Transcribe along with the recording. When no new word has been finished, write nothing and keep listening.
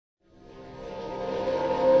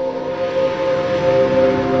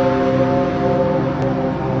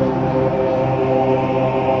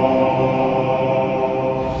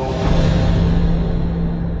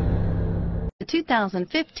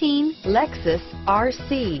2015 Lexus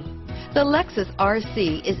RC. The Lexus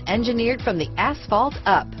RC is engineered from the asphalt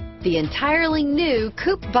up. The entirely new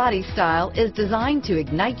coupe body style is designed to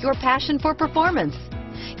ignite your passion for performance.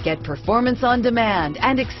 Get performance on demand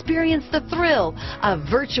and experience the thrill of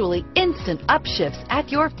virtually instant upshifts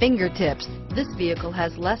at your fingertips. This vehicle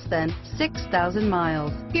has less than 6,000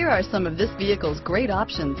 miles. Here are some of this vehicle's great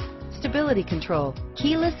options: stability control,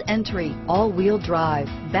 keyless entry, all-wheel drive,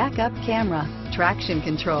 backup camera, traction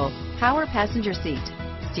control, power passenger seat,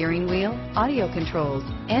 steering wheel audio controls,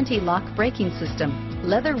 anti-lock braking system,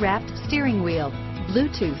 leather-wrapped steering wheel,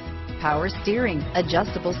 Bluetooth, power steering,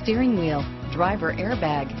 adjustable steering wheel, driver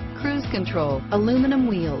airbag, cruise control, aluminum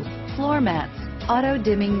wheels, floor mats,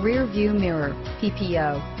 auto-dimming rear view mirror,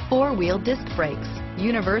 PPO, four-wheel disc brakes,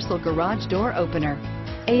 universal garage door opener,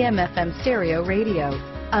 AM/FM stereo radio.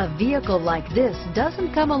 A vehicle like this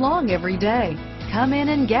doesn't come along every day. Come in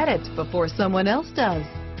and get it before someone else does.